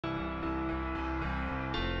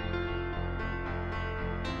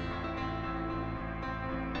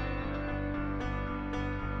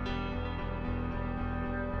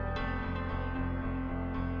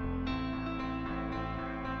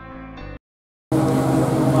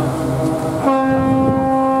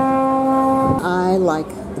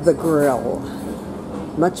the grill.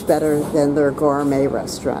 Much better than their gourmet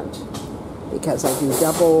restaurant, because I do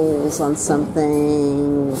doubles on some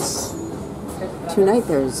things. Tonight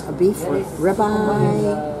there's a beef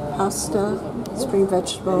ribeye, pasta, spring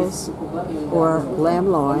vegetables, or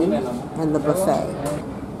lamb loin, and the buffet.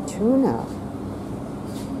 Tuna.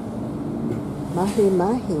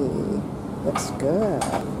 Mahi-mahi. Looks good.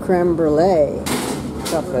 Creme brulee.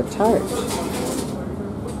 Chocolate tart.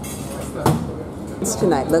 It's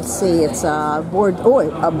tonight. Let's see. It's a Bordeaux.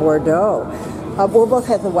 We'll both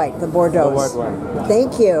have the white, the Bordeaux. The white one.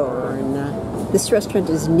 Thank you. And, this restaurant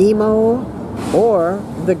is Nemo or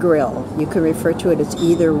The Grill. You can refer to it as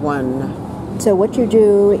either one. So what you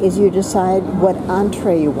do is you decide what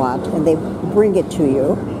entree you want, and they bring it to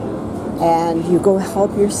you. And you go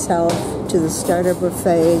help yourself to the starter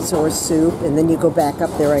buffets or soup, and then you go back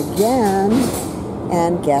up there again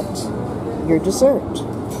and get your dessert.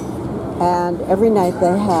 And every night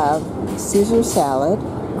they have Caesar salad,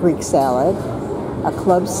 Greek salad, a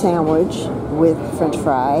club sandwich with French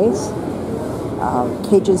fries,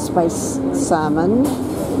 Cajun spice salmon,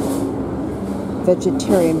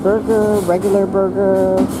 vegetarian burger, regular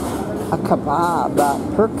burger, a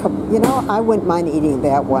kebab. You know, I wouldn't mind eating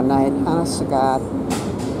that one night, honest to God.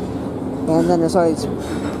 And then there's always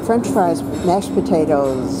French fries, mashed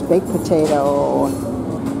potatoes, baked potato.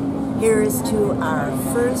 Here's to our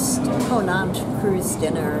first Ponant cruise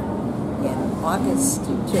dinner in August.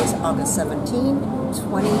 Today's August 17,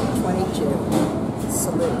 2022.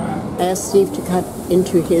 Salute. I asked Steve to cut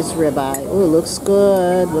into his ribeye. Oh, looks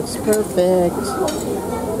good. Looks perfect.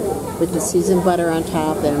 With the seasoned butter on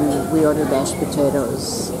top, and we ordered mashed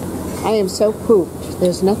potatoes. I am so pooped.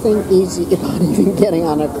 There's nothing easy about even getting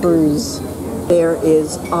on a cruise. There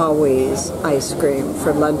is always ice cream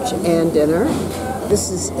for lunch and dinner. This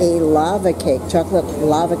is a lava cake, chocolate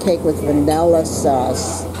lava cake with vanilla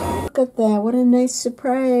sauce. Look at that, what a nice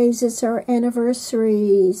surprise. It's our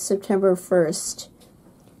anniversary, September 1st.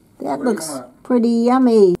 That looks pretty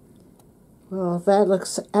yummy. Well, that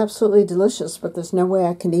looks absolutely delicious, but there's no way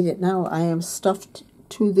I can eat it now. I am stuffed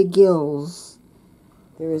to the gills.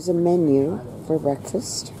 There is a menu for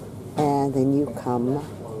breakfast, and then you come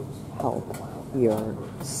help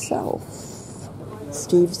yourself.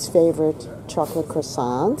 Steve's favorite chocolate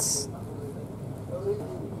croissants,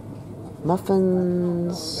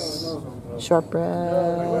 muffins, shortbread.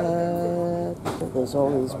 There's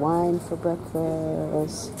always wine for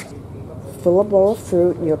breakfast. Fill a bowl of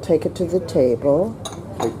fruit and you'll take it to the table.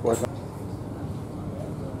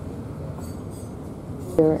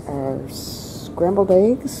 There are scrambled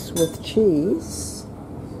eggs with cheese.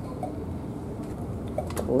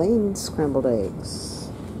 Plain scrambled eggs.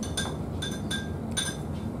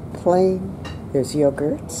 Plain. There's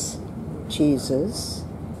yogurts, cheeses,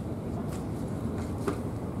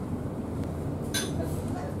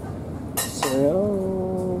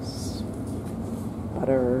 cereals,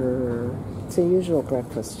 butter. It's a usual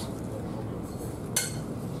breakfast.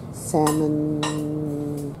 Salmon,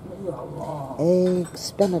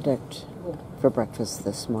 eggs Benedict for breakfast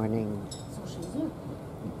this morning.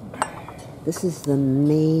 This is the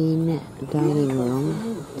main dining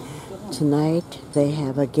room. Tonight they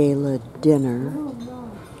have a gala dinner.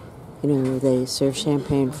 You know, they serve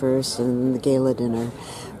champagne first and the gala dinner,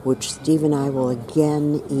 which Steve and I will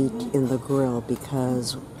again eat in the grill,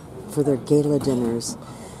 because for their gala dinners,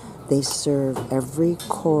 they serve every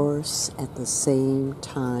course at the same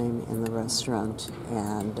time in the restaurant,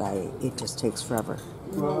 and it just takes forever.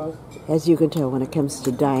 As you can tell, when it comes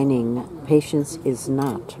to dining, patience is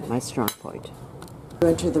not my strong point. To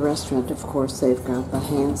enter the restaurant, of course, they've got the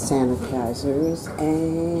hand sanitizers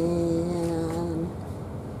and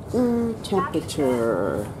their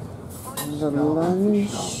temperature, the lunch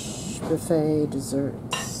buffet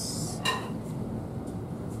desserts.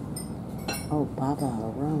 Oh, baba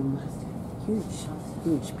rum.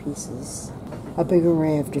 Huge pieces. A big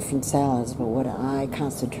array of different salads, but what I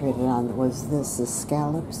concentrated on was the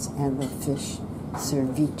scallops and the fish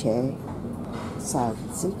ceviche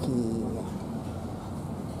tzatziki.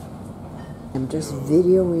 I'm just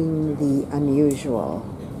videoing the unusual.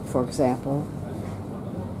 For example,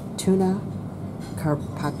 tuna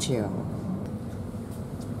carpaccio.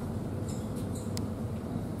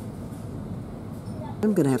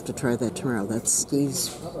 I'm going to have to try that tomorrow. That's Steve's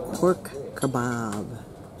pork kebab.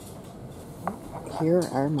 Here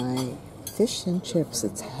are my fish and chips.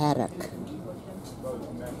 It's haddock.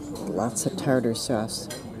 Lots of tartar sauce.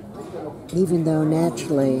 Even though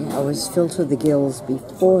naturally I was filled to the gills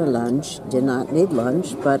before lunch, did not need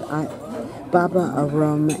lunch, but baba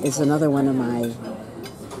arum is another one of my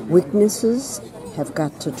weaknesses. Have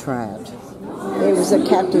got to try it. It was a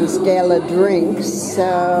captain's gala drink,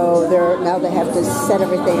 so now they have to set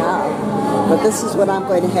everything up. But this is what I'm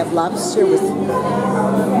going to have: lobster with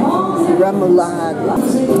remoulade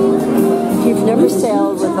lobster. If you've never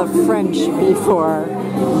sailed with a French before,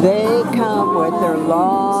 they come with their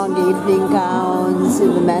long evening gowns,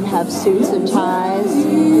 and the men have suits and ties.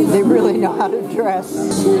 They really know how to dress.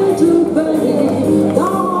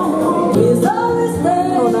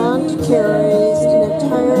 Ponant carries an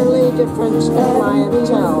entirely different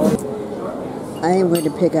clientele. I am going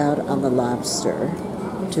to pick out on the lobster,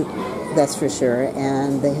 that's for sure.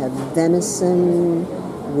 And they have venison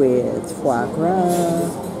with foie gras,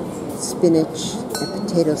 spinach, and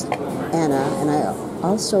potatoes, and I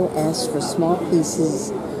also asked for small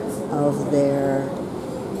pieces of their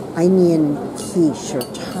onion quiche or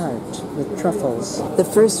tart with truffles. The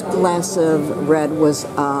first glass of red was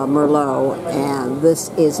Merlot, and this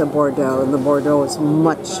is a Bordeaux, and the Bordeaux is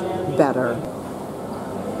much better.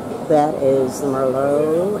 That is the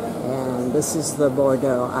Merlot, and this is the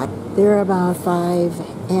Bordeaux. There are about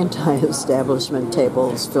 5 anti-establishment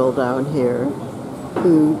tables filled down here.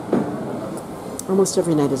 Almost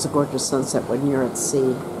every night is a gorgeous sunset when you're at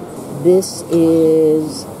sea. This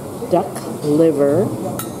is duck liver.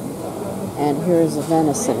 And here's a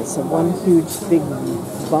venison. It's a one huge big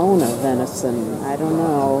bone of venison. I don't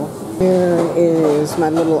know. Here is my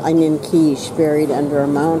little onion quiche buried under a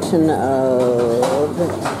mountain of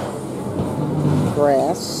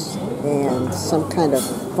grass and some kind of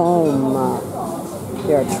foam.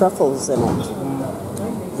 There are truffles in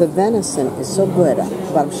it. The venison is so good.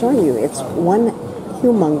 But I'm showing you, it's one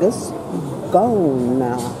humongous bone.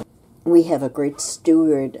 We have a great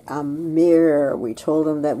steward, Amir. We told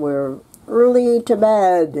him that we're early to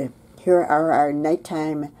bed. Here are our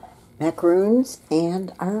nighttime macaroons,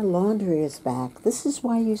 and our laundry is back. This is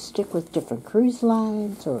why you stick with different cruise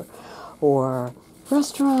lines or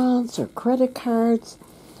restaurants or credit cards.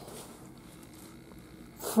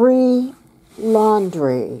 Free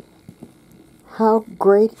laundry. How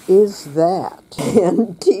great is that?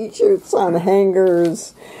 And t-shirts on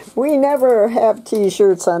hangers. We never have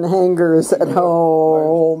t-shirts on hangers at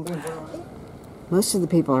home. Most of the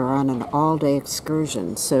people are on an all-day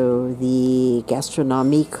excursion, so the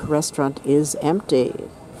gastronomique restaurant is empty.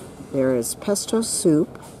 There is pesto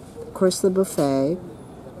soup, of course the buffet.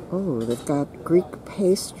 Oh, they've got Greek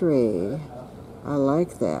pastry. I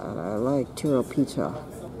like that. I like tiro pita.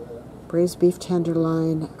 Braised beef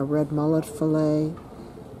tenderloin, a red mullet fillet,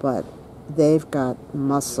 but they've got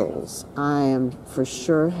mussels. I am for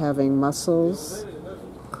sure having mussels.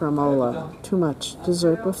 Cremola. Too much.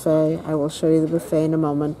 Dessert buffet. I will show you the buffet in a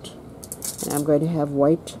moment. And I'm going to have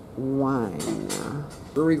white wine.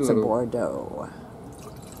 Very it's little. A Bordeaux.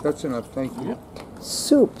 That's enough, thank you.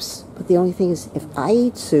 Soups. But the only thing is, if I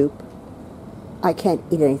eat soup, I can't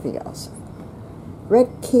eat anything else. Red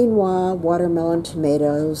quinoa, watermelon,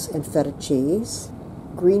 tomatoes, and feta cheese.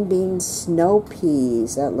 Green beans, snow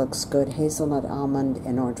peas. That looks good. Hazelnut, almond,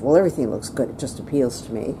 and orange. Well, everything looks good. It just appeals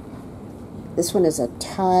to me. This one is a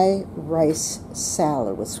Thai rice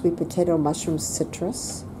salad with sweet potato, mushroom,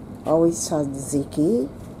 citrus. Always tzatziki.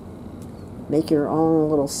 Make your own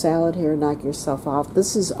little salad here, knock yourself off.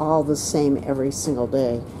 This is all the same every single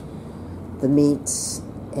day. The meats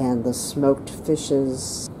and the smoked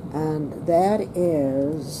fishes. And that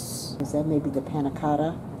is that maybe the panna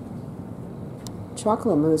cotta?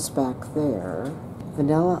 Chocolate mousse back there.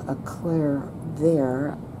 Vanilla eclair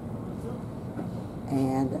there.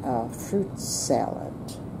 And a fruit salad.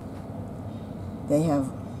 They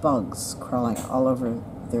have bugs crawling all over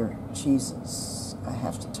their cheeses. I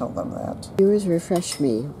have to tell them that. Viewers, refresh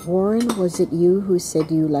me. Warren, was it you who said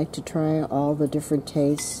you like to try all the different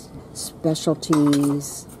tastes,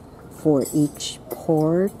 specialties for each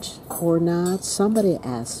port or not? Somebody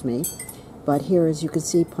asked me. But here, as you can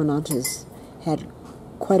see, Ponant has had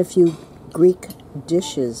quite a few Greek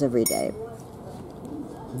dishes every day.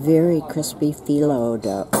 Very crispy phyllo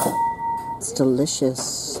dough. It's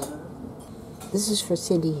delicious. This is for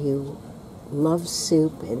Cindy, who loves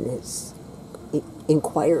soup and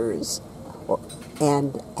inquires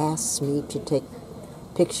and asks me to take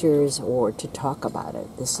pictures or to talk about it.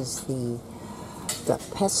 This is the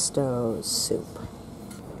pesto soup.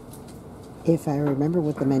 If I remember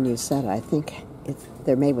what the menu said, I think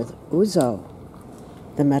they're made with ouzo.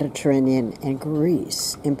 The Mediterranean and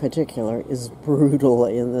Greece, in particular, is brutal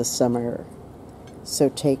in the summer. So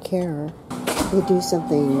take care. We do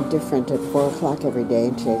something different at 4 o'clock every day,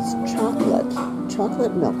 and today's chocolate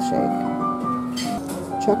milkshake,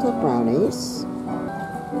 chocolate brownies,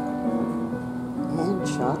 and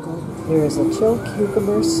chocolate. There is a chilled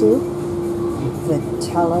cucumber soup,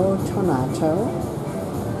 vitello tonato,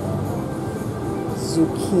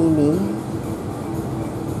 zucchini,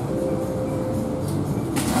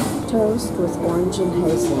 toast with orange and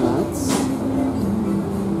hazelnuts,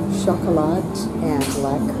 chocolate and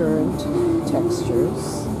blackcurrant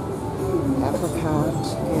textures, apricot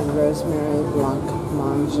and rosemary blanc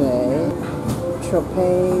mange,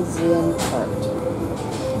 Tropezian tart.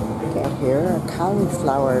 Got here a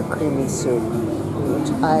cauliflower creamy soup,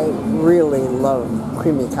 which I really love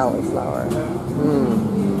creamy cauliflower.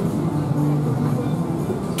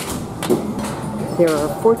 There are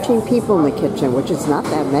 14 people in the kitchen, which is not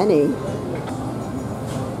that many.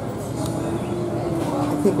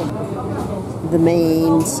 I think the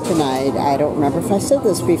mains tonight, I don't remember if I said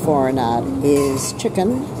this before or not, is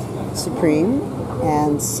chicken supreme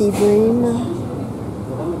and sea bream.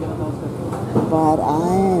 But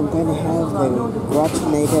I am going to have the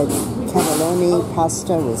gratinated cannelloni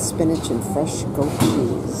pasta with spinach and fresh goat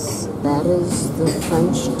cheese. That is the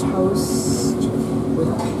French toast with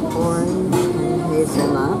orange and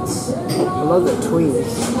hazelnuts. I love the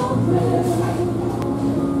tweez.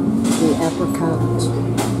 The apricot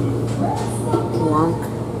blanc.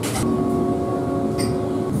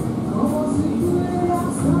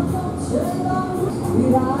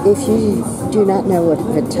 If you do not know what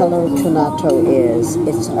vitello tonato is,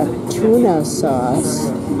 it's a tuna sauce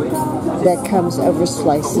that comes over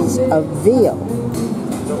slices of veal.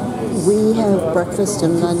 We have breakfast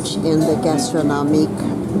and lunch in the Gastronomique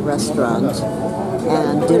restaurant,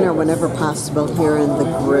 and dinner whenever possible here in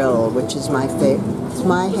the grill, which is my favorite. It's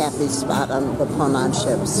my happy spot on the Ponant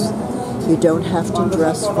ships. You don't have to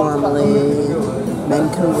dress formally. Men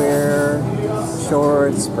can wear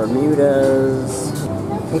shorts, Bermudas,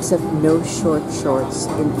 except no short shorts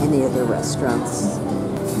in any of the restaurants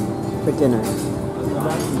for dinner.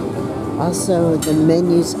 Also, the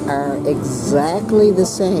menus are exactly the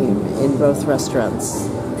same in both restaurants.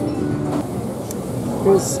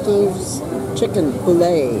 Here's Steve's chicken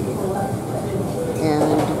poulet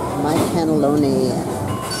and my cannelloni.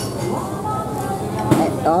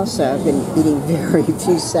 I've been eating very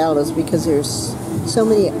few salads because there's so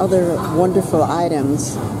many other wonderful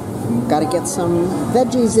items. Got to get some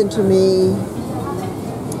veggies into me.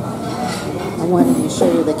 I wanted to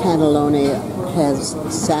show you the cannelloni has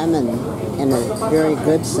salmon in it, very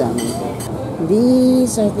good salmon.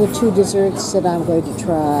 These are the two desserts that I'm going to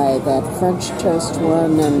try. That French toast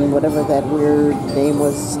one and whatever that weird name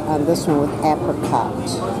was on this one with apricot.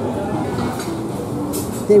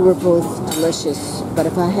 They were both delicious, but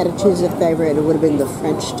if I had to choose a favorite, it would have been the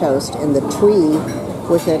French toast and the twee.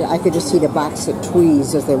 With it, I could just eat a box of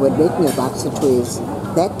tweez if they would make me a box of tweez.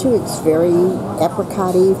 That too, it's very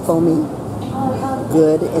apricot-y, foamy,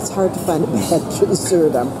 good. It's hard to find a bad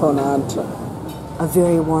dessert on Ponant. A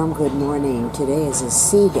very warm good morning. Today is a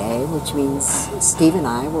sea day, which means Steve and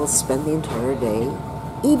I will spend the entire day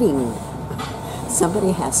eating.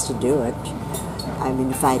 Somebody has to do it. I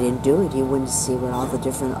mean, if I didn't do it, you wouldn't see what all the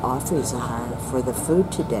different offers are for the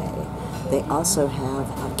food today. They also have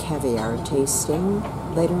a caviar tasting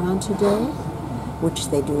later on today, which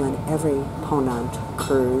they do on every Ponant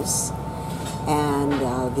cruise, and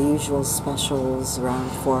the usual specials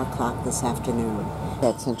around 4 o'clock this afternoon.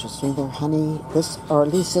 That's interesting. Their honey, or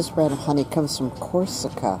at least this brand of honey, comes from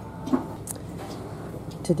Corsica.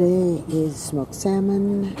 Today is smoked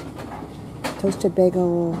salmon, toasted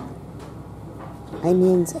bagel,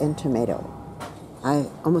 onions, and tomato. I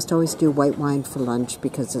almost always do white wine for lunch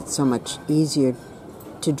because it's so much easier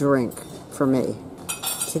to drink for me.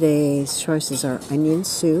 Today's choices are onion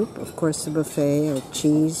soup, of course the buffet, a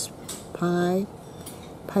cheese pie,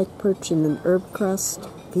 pike perch in an herb crust,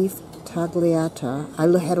 beef tagliata. I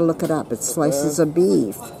had to look it up. It's slices of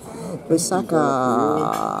beef, risotto.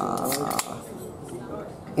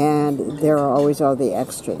 And there are always all the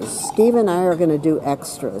extras. Steve and I are going to do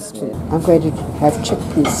extras too. I'm going to have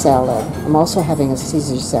chickpea salad. I'm also having a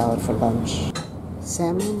Caesar salad for lunch.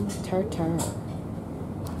 Salmon tartare.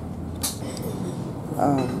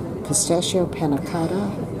 Pistachio panna cotta.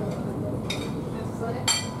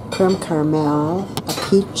 Creme caramel. A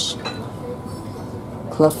peach.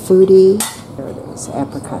 Clafouti. There it is.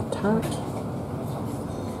 Apricot tart.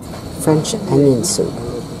 French onion soup.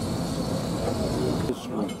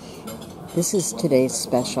 This is today's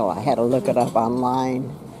special. I had to look it up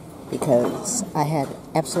online because I had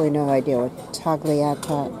absolutely no idea what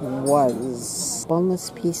tagliata was.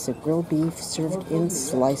 Boneless piece of grilled beef served in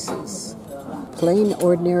slices. Plain,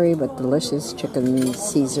 ordinary, but delicious chicken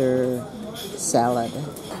Caesar salad.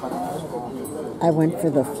 I went for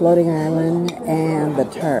the floating island and the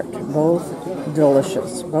tart. Both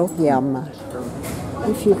delicious. Both yum.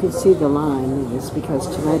 If you could see the line, it's because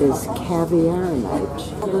tonight is caviar night.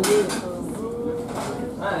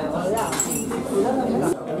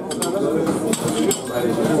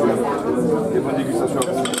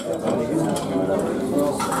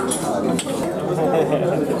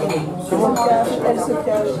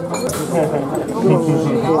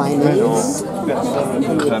 Blineys. And you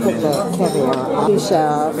put the caviar on the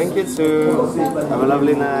shelf. Thank you, too. Have a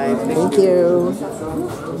lovely night. Thank you.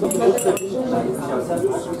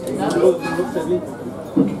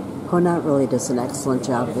 Honat really does an excellent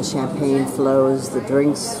job. The champagne flows, the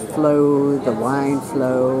drinks flow, the wine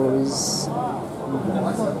flows.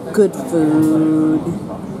 Good food.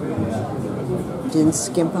 Didn't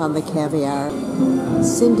skimp on the caviar.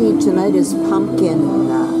 Cindy, tonight is pumpkin.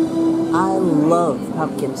 I love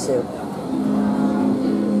pumpkin soup.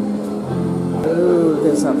 Ooh,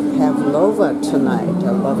 there's a pavlova tonight.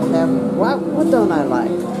 I love what don't I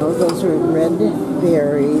like? Oh, those are red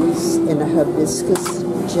berries in a hibiscus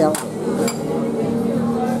jelly.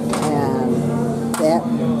 And that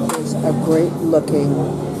is a great looking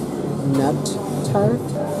nut tart.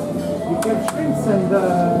 You get shrimps and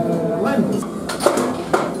lemons.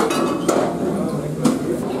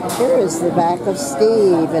 Here is the back of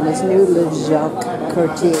Steve and his new Jacques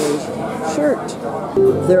Cartier shirt.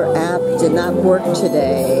 Their app did not work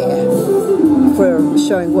today for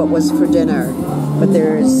showing what was for dinner. But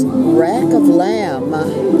there's rack of lamb.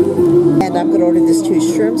 And I'm going to order this too.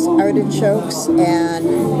 Shrimps, artichokes, and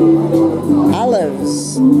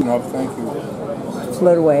olives. No, thank you.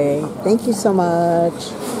 Float away. Thank you so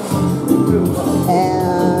much.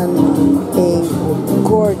 And a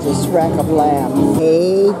gorgeous rack of lamb.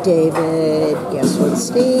 Hey, David. Guess what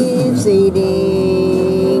Steve's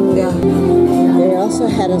eating? They also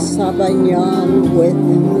had a sauvignon with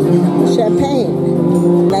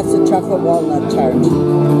champagne. That's a chocolate walnut tart.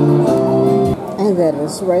 And that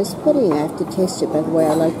is rice pudding. I have to taste it. By the way,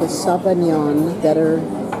 I like the sauvignon better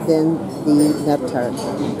than the nut tart.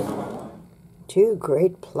 Two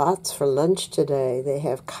great plots for lunch today. They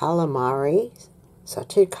have calamari,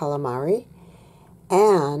 sauteed calamari,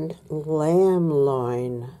 and lamb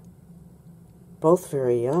loin. Both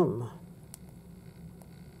very yum.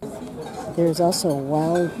 There's also a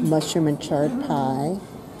wild mushroom and chard pie,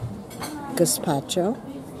 gazpacho,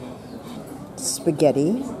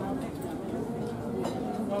 spaghetti.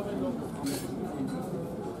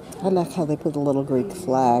 I like how they put a little Greek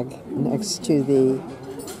flag next to the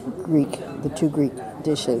two Greek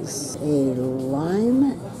dishes. A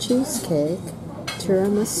lime cheesecake,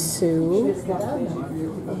 tiramisu,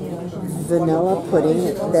 vanilla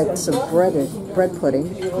pudding, that's a bread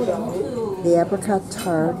pudding, the apricot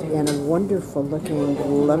tart, and a miracle looking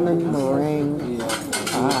lemon meringue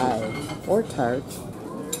pie or tart.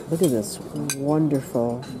 Look at this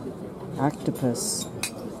wonderful octopus.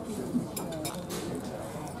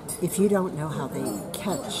 If you don't know how they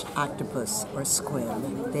catch octopus or squid,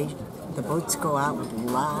 the boats go out with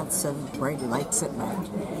lots of bright lights at night.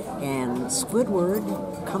 And Squidward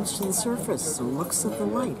comes to the surface and looks at the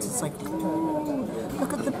lights. It's like, oh,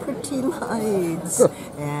 look at the pretty lights.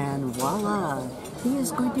 And voila, he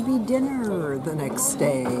is going to be dinner the next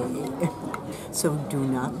day. So do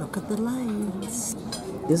not look at the lights.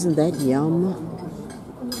 Isn't that yum?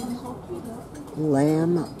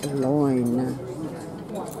 Lamb loin.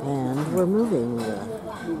 And we're moving.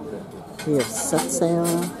 We have set sail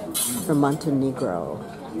for Montenegro.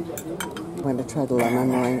 I'm going to try the lemon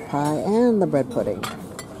meringue pie and the bread pudding.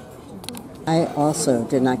 I also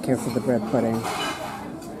did not care for the bread pudding.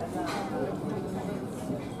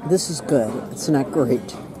 This is good. It's not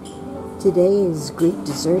great. Today is Greek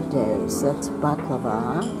dessert day, so that's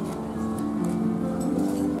baklava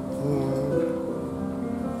and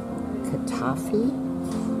katafi.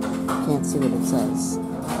 Can't see what it says.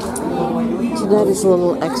 Tonight is a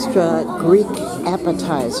little extra Greek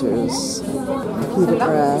appetizers. Pita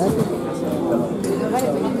bread,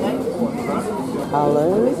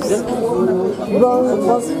 olives.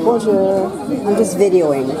 Bonjour. I'm just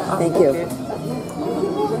videoing. Thank you.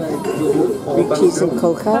 Greek cheese and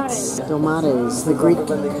cold cuts. Tomates, the Greek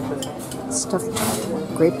stuffed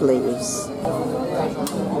grape leaves.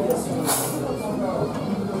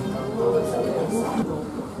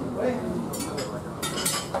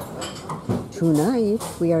 Tonight,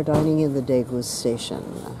 we are dining in the degustation.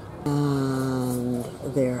 And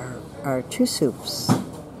there are two soups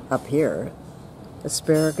up here,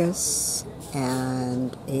 asparagus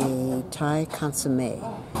and a Thai consomme.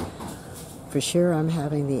 For sure, I'm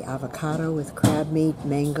having the avocado with crab meat,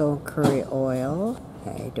 mango, curry oil.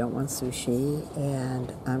 I don't want sushi,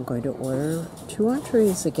 and I'm going to order 2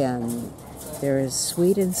 entrees again. There is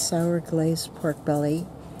sweet and sour glazed pork belly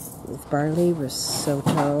with barley,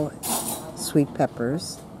 risotto, sweet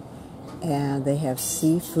peppers, and they have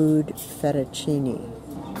seafood fettuccine.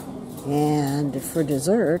 And for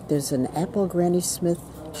dessert, there's an apple Granny Smith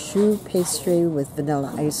choux pastry with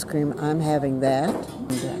vanilla ice cream. I'm having that.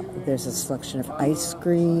 And there's a selection of ice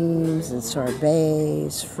creams and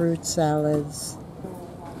sorbets, fruit salads.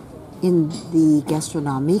 In the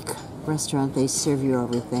gastronomique restaurant, they serve you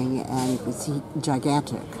everything, and it's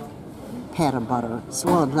gigantic pat of butter. So,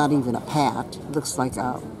 well, not even a pat. It looks like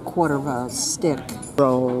a quarter of a stick.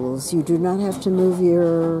 Rolls. You do not have to move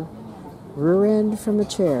your rear end from a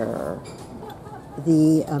chair.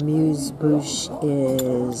 The amuse-bouche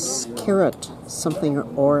is carrot something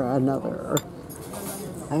or another.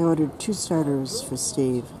 I ordered 2 starters for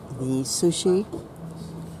Steve. The sushi,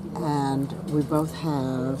 and we both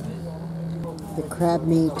have the crab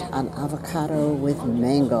meat on avocado with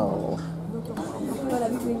mango.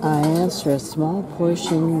 I asked for a small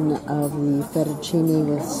portion of the fettuccine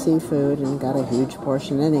with seafood and got a huge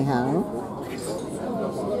portion anyhow.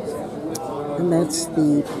 And that's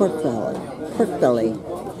the pork belly.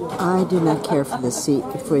 I do not care for the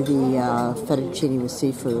fettuccine with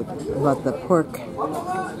seafood, but the pork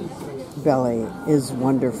belly is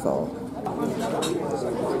wonderful.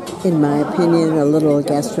 In my opinion, a little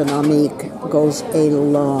gastronomique goes a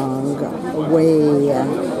long way.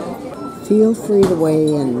 Feel free to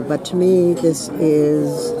weigh in, but to me this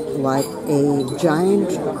is like a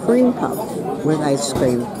giant cream puff with ice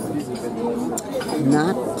cream.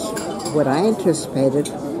 Not what I anticipated.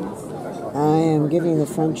 I am giving the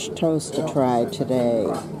French toast a try today.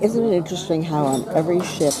 Isn't it interesting how on every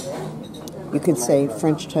ship you can say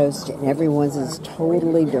French toast and everyone's is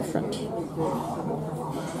totally different?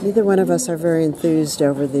 Neither one of us are very enthused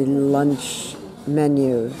over the lunch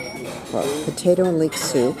menu. Well, potato and leek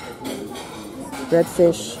soup,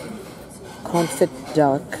 redfish, confit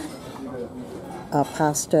duck,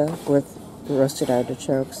 pasta with roasted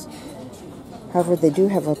artichokes. However, they do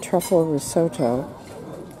have a truffle risotto.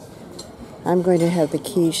 I'm going to have the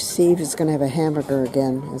quiche. Steve is going to have a hamburger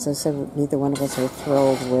again. As I said, neither one of us are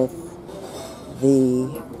thrilled with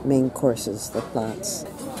the main courses, the plats.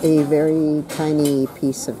 A very tiny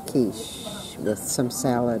piece of quiche with some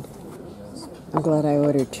salad. I'm glad I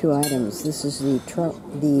ordered 2 items. This is the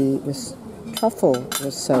truffle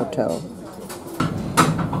risotto.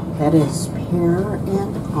 That is pear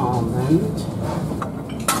and almond,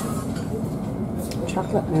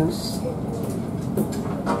 chocolate mousse,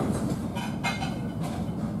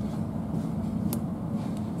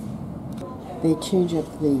 they change up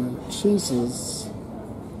the cheeses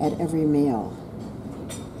at every meal,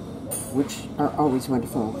 which are always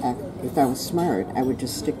wonderful. If I was smart, I would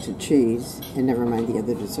just stick to cheese and never mind the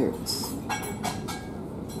other desserts.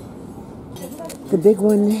 The big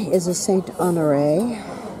one is a Saint Honoré,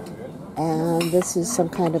 and this is some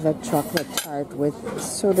kind of a chocolate tart with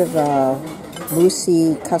sort of a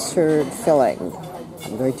moussey custard filling.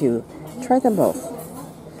 I'm going to try them both.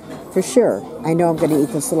 For sure, I know I'm going to eat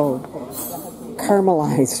this little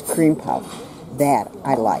caramelized cream puff. That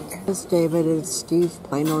I like. It's David and Steve,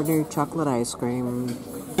 plain ordinary chocolate ice cream.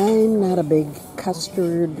 I'm not a big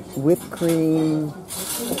custard, whipped cream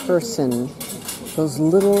person. Those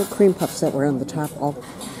little cream puffs that were on the top, all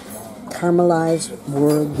caramelized,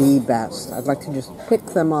 were the best. I'd like to just pick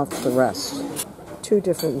them off the rest. 2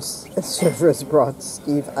 different servers brought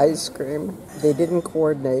Steve ice cream. They didn't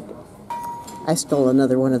coordinate. I stole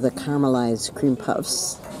another one of the caramelized cream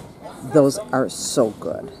puffs. Those are so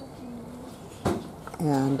good.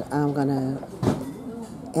 And I'm going to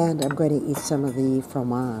eat some of the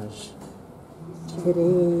fromage.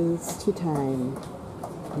 Today's tea time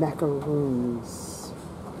macaroons.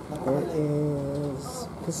 There is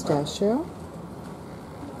pistachio,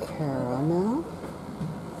 caramel,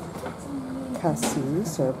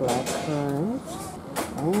 cassis or blackcurrant,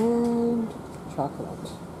 and chocolate.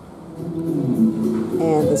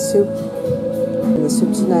 And the soup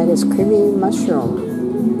tonight is creamy mushroom.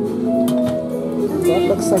 That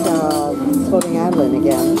looks like a floating island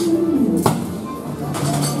again.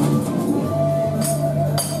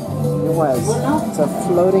 It was. It's a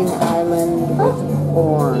floating island with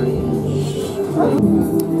orange.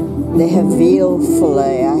 They have veal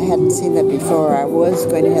fillet. I hadn't seen that before. I was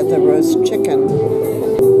going to have the roast chicken,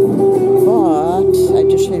 but I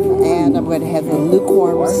just and I'm going to have the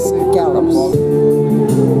lukewarm scallops.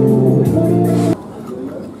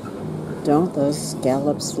 Don't those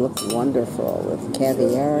scallops look wonderful with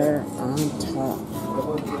caviar on top?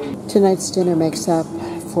 Tonight's dinner makes up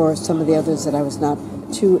for some of the others that I was not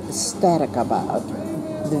too ecstatic about.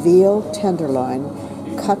 The veal tenderloin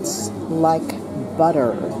cuts like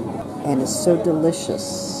butter and is so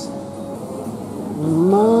delicious.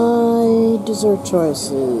 My dessert choices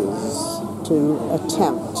to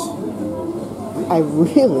attempt. I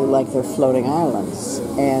really like their floating islands,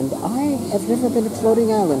 and I have never been a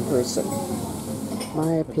floating island person.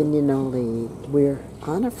 My opinion only. We're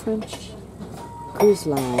on a French cruise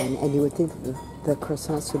line, and you would think that the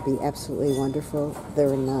croissants would be absolutely wonderful.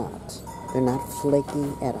 They're not. They're not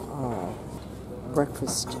flaky at all.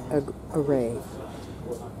 Breakfast array.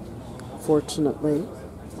 Fortunately,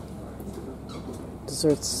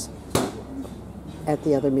 desserts at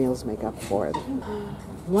the other meals make up for it.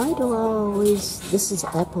 Why do I always... This is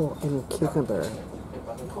apple and cucumber,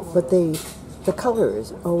 but the color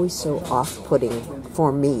is always so off-putting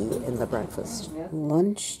for me in the breakfast.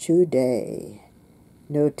 Lunch today.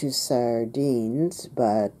 No to sardines,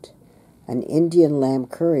 but an Indian lamb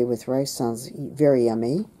curry with rice sounds very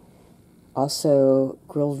yummy. Also,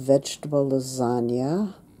 grilled vegetable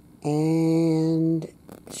lasagna and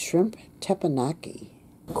shrimp teppanyaki.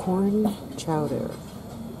 Corn chowder.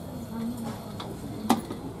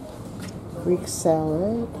 Greek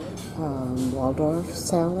salad, Waldorf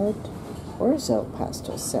salad, orzo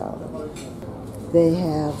pesto salad. They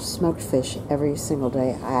have smoked fish every single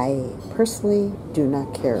day. I personally do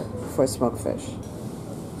not care for smoked fish.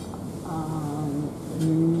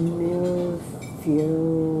 Millefeuille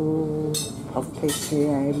of pastry,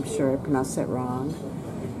 I'm sure I pronounced that wrong.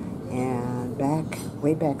 And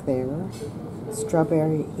way back there,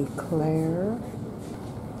 strawberry eclair.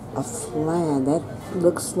 A flan, that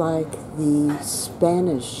looks like the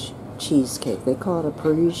Spanish cheesecake. They call it a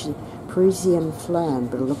Parisian flan,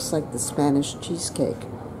 but it looks like the Spanish cheesecake.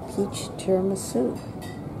 Peach tiramisu.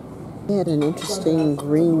 They had an interesting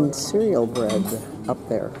green cereal bread up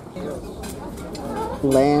there.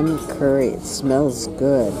 Lamb curry, it smells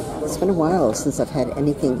good. It's been a while since I've had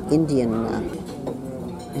anything Indian.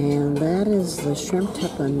 And that is the shrimp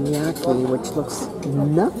teppanyaki, which looks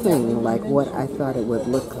nothing like what I thought it would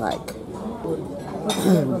look like.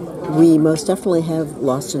 We most definitely have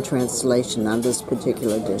lost in translation on this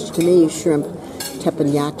particular dish. To me, shrimp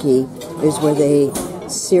teppanyaki is where they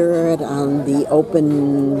sear it on the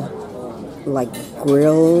open, like,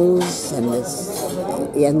 grills, and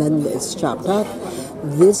then it's chopped up.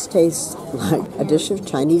 This tastes like a dish of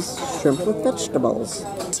Chinese shrimp with vegetables.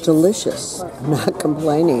 It's delicious. I'm not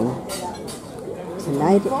complaining.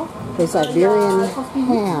 Tonight is Iberian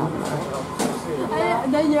ham.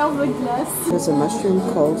 There's a mushroom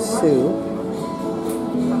cold soup.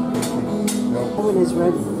 One is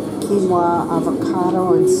red quinoa,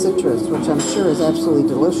 avocado, and citrus, which I'm sure is absolutely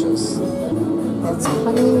delicious. It's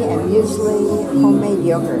honey and muesli, homemade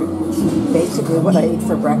yogurt. Basically what I eat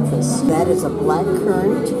for breakfast. That is a black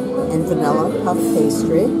currant and vanilla puff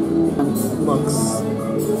pastry. It looks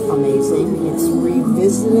amazing. It's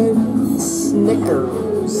revisited Snickers.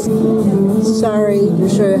 Sorry,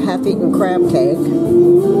 sure, half-eaten crab cake.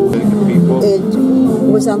 It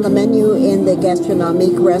was on the menu in the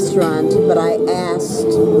gastronomique restaurant, but I asked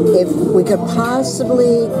if we could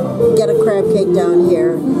possibly get a crab cake down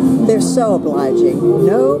here. They're so obliging.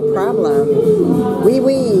 No problem. Oui,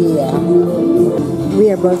 oui. We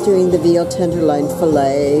are both doing the veal tenderloin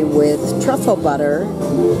filet with truffle butter,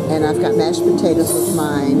 and I've got mashed potatoes with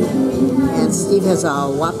mine, and Steve has a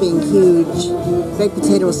whopping huge baked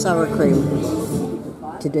potato with sour cream.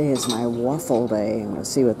 Today is my waffle day. We'll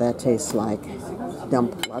see what that tastes like.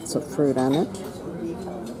 Dump lots of fruit on it,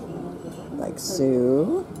 like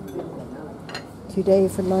so. Today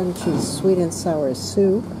for lunch is sweet and sour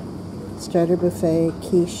soup, starter buffet,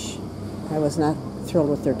 quiche. I was not thrilled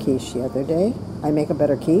with their quiche the other day. I make a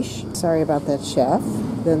better quiche. Sorry about that, chef.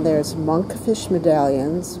 Then there's monkfish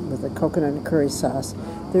medallions with a coconut and curry sauce.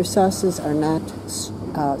 Their sauces are not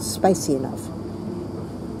spicy enough.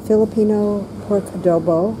 Filipino pork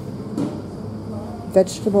adobo,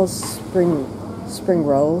 vegetable spring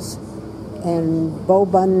rolls, and bo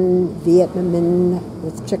bun Vietnamese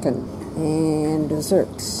with chicken. And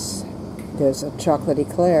desserts. There's a chocolate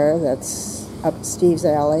eclair that's up Steve's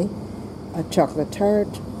alley, a chocolate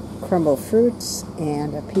tart, crumble fruits,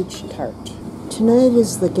 and a peach tart. Tonight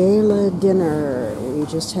is the gala dinner. We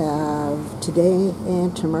just have today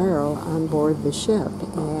and tomorrow on board the ship,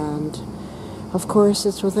 and of course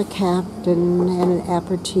it's with a captain and an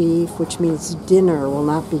aperitif, which means dinner will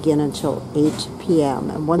not begin until 8 p.m.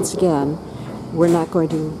 And once again, we're not going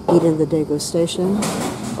to eat in the degustation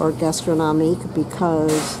or gastronomique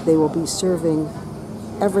because they will be serving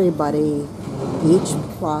everybody each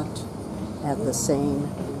plot at the same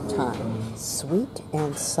time. Sweet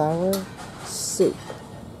and sour soup.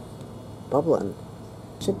 Bubbling.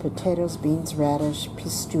 Potatoes, beans, radish,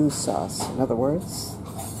 pistou sauce. In other words,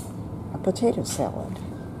 a potato salad.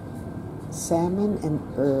 Salmon and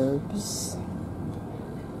herbs.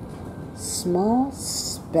 Small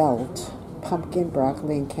spelt pumpkin,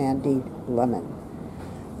 broccoli, and candied lemon.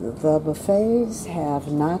 The buffets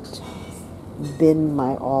have not been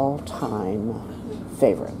my all-time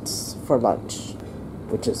favorites for lunch,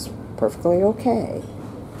 which is perfectly okay.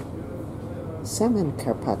 Salmon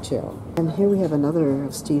carpaccio. And here we have another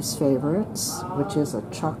of Steve's favorites, which is a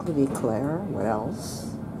chocolate eclair. What else?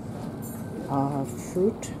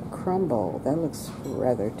 Fruit crumble. That looks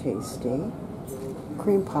rather tasty.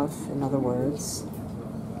 Cream puff, in other words.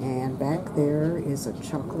 And back there is a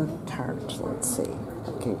chocolate tart. Let's see.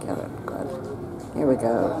 I can get it. Good. Here we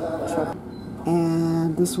go.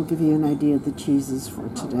 And this will give you an idea of the cheeses for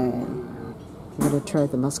today. I'm going to try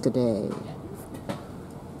the muscadet.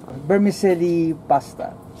 Vermicelli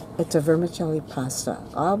pasta. It's a vermicelli pasta.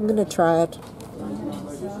 I'm going to try it.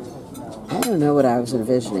 I don't know what I was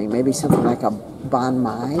envisioning. Maybe something like a banh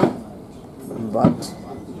mi, but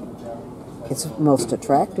it's most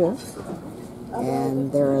attractive.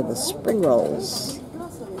 And there are the spring rolls.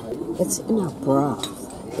 It's in a broth.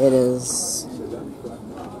 It is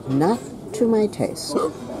not to my taste.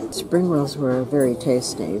 Spring rolls were very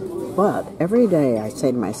tasty, but every day I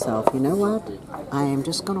say to myself, you know what? I am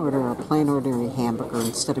just going to order a plain ordinary hamburger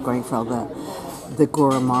instead of going for all the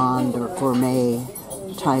gourmand or gourmet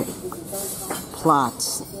type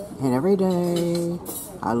plots. And every day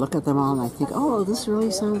I look at them all and I think, oh, this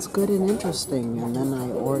really sounds good and interesting. And then I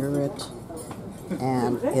order it,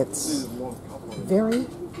 and it's very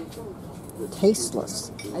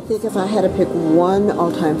tasteless. I think if I had to pick one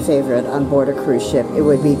all-time favorite on board a cruise ship, it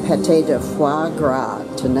would be pâté de foie gras.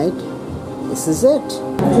 Tonight, this is it.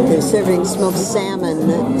 They're serving smoked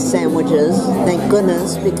salmon sandwiches, thank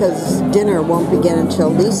goodness, because dinner won't begin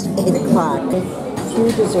until at least 8 o'clock. A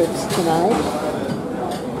few desserts tonight.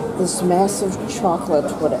 This massive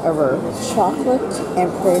chocolate, whatever. Chocolate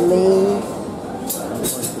and praline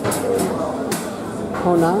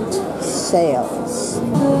Honant sales.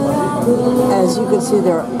 As you can see,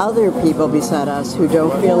 there are other people beside us who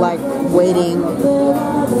don't feel like waiting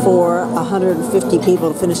for 150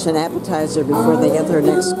 people to finish an appetizer before they get their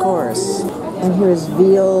next course. And here's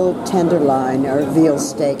veal tenderloin, or veal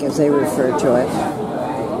steak as they refer to it,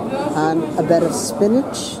 on a bed of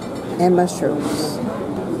spinach and mushrooms.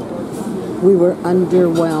 We were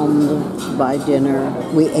underwhelmed by dinner.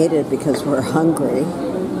 We ate it because we're hungry,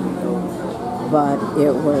 but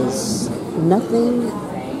it was nothing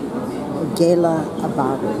gala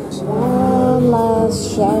about it. One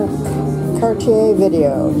last Jacques Cartier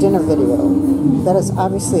video, dinner video. That is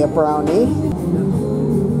obviously a brownie.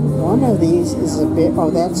 One of these is a bit, oh,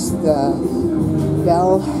 that's the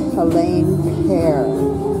Belle Helene pear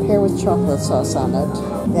with chocolate sauce on it.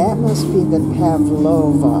 That must be the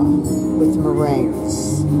pavlova with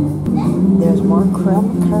meringues. There's more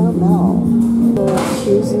creme caramel.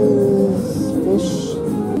 Cheeses, fish.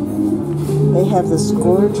 They have this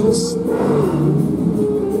gorgeous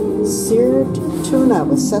seared tuna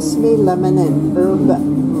with sesame, lemon, and herb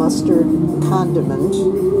mustard condiment.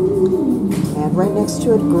 And right next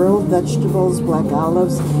to it, grilled vegetables, black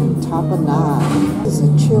olives, and tapenade. This is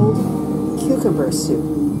a chilled cucumber soup.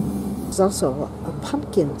 There's also a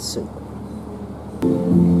pumpkin soup.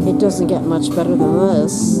 It doesn't get much better than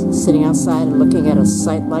this, sitting outside and looking at a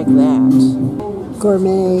sight like that.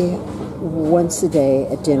 Gourmet once a day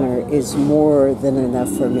at dinner is more than enough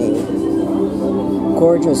for me.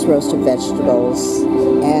 Gorgeous roasted vegetables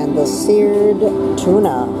and the seared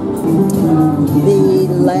tuna. The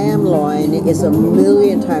lamb loin is a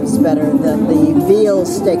million times better than the veal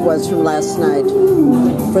steak was from last night.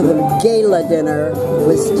 For the gala dinner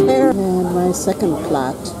was terrible. And my second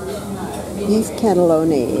plot, beef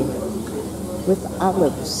cannelloni with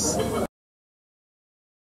olives.